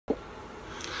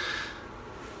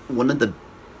One of the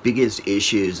biggest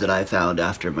issues that I found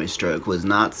after my stroke was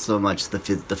not so much the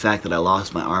fact that I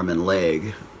lost my arm and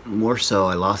leg, more so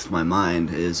I lost my mind.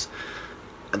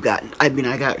 I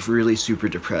got really super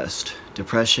depressed.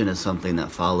 Depression is something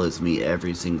that follows me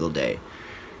every single day.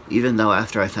 Even though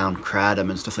after I found kratom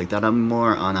and stuff like that, I'm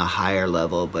more on a higher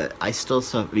level, but I still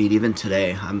suffer. I mean, even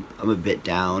today, I'm a bit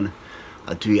down.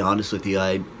 To be honest with you,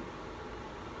 I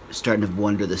starting to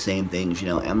wonder the same things.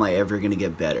 Am I ever going to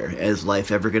get better? Is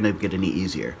life ever going to get any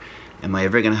easier? Am I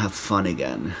ever going to have fun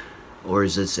again? Or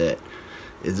is this it?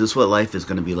 Is this what life is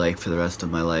going to be like for the rest of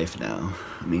my life now?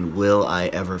 I mean, will I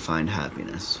ever find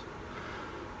happiness?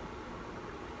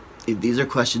 If these are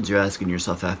questions you're asking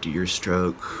yourself after your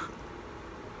stroke,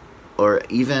 or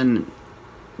even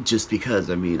just because,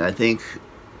 I think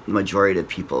the majority of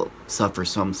people suffer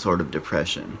some sort of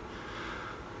depression.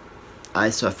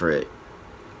 I suffer it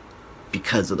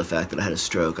because of the fact that I had a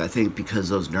stroke. I think because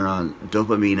those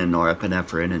dopamine and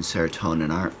norepinephrine and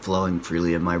serotonin aren't flowing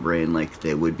freely in my brain like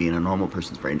they would be in a normal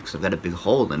person's brain, because I've got a big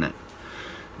hole in it.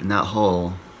 And that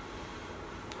hole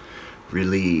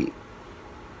really...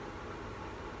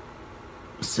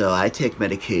 So I take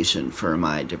medication for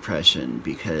my depression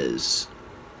because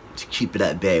to keep it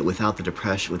at bay. Without the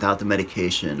depression, without the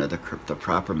medication or the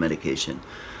proper medication,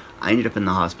 I ended up in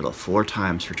the hospital 4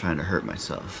 times for trying to hurt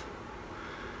myself.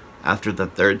 After the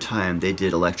 3rd time, they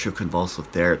did electroconvulsive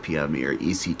therapy on me, or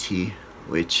ECT,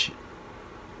 which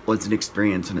was an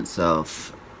experience in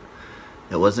itself.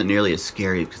 It wasn't nearly as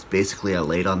scary because basically I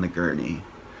laid on the gurney.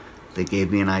 They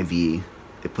gave me an IV.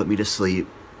 They put me to sleep.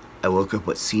 I woke up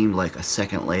what seemed like a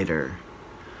second later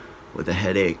with a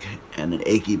headache and an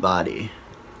achy body,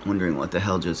 wondering what the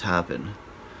hell just happened.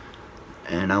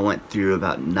 And I went through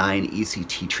about 9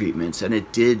 ECT treatments, and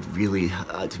it did really,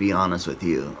 to be honest with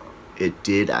you, it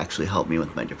did actually help me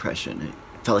with my depression.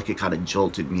 It felt like it kind of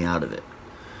jolted me out of it.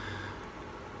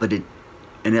 But it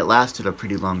lasted a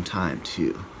pretty long time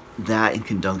too. That in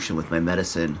conjunction with my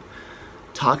medicine,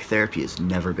 talk therapy has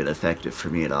never been effective for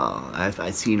me at all. I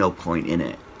see no point in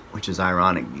it, which is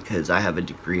ironic because I have a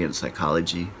degree in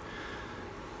psychology.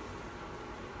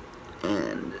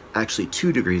 And actually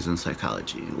 2 degrees in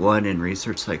psychology. One in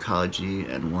research psychology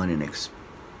and one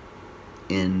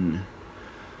in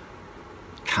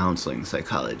counseling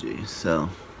psychology. So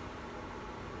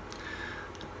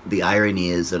the irony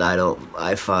is that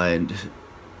I find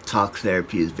talk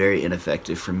therapy is very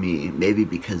ineffective for me, maybe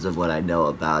because of what I know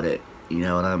about it. And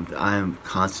I'm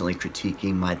constantly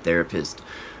critiquing my therapist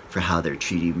for how they're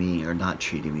treating me or not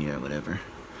treating me or whatever.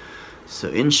 So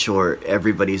in short,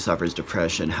 everybody suffers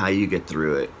depression. How you get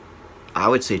through it, I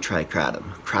would say try kratom.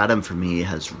 Kratom for me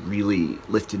has really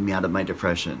lifted me out of my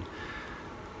depression.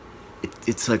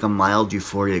 It's like a mild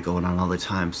euphoria going on all the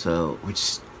time,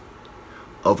 which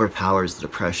overpowers the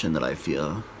depression that I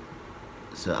feel.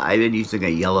 So I've been using a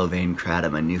yellow vein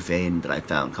kratom, a new vein that I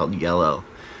found called Yellow,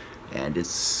 and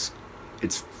it's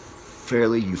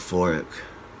fairly euphoric.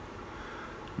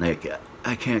 Like,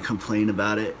 I can't complain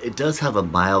about it. It does have a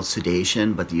mild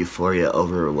sedation, but the euphoria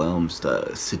overwhelms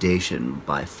the sedation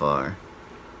by far.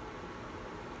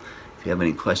 If you have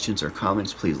any questions or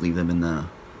comments, please leave them in the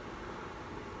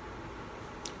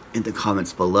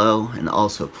comments below, and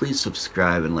also please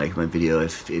subscribe and like my video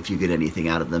if you get anything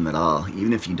out of them at all.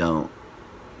 Even if you don't,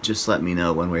 just let me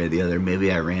know one way or the other.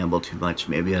 Maybe I ramble too much,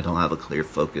 maybe I don't have a clear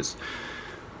focus,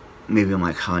 maybe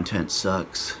my content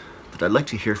sucks, but I'd like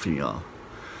to hear from y'all.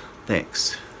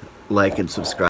 Thanks. Like and subscribe.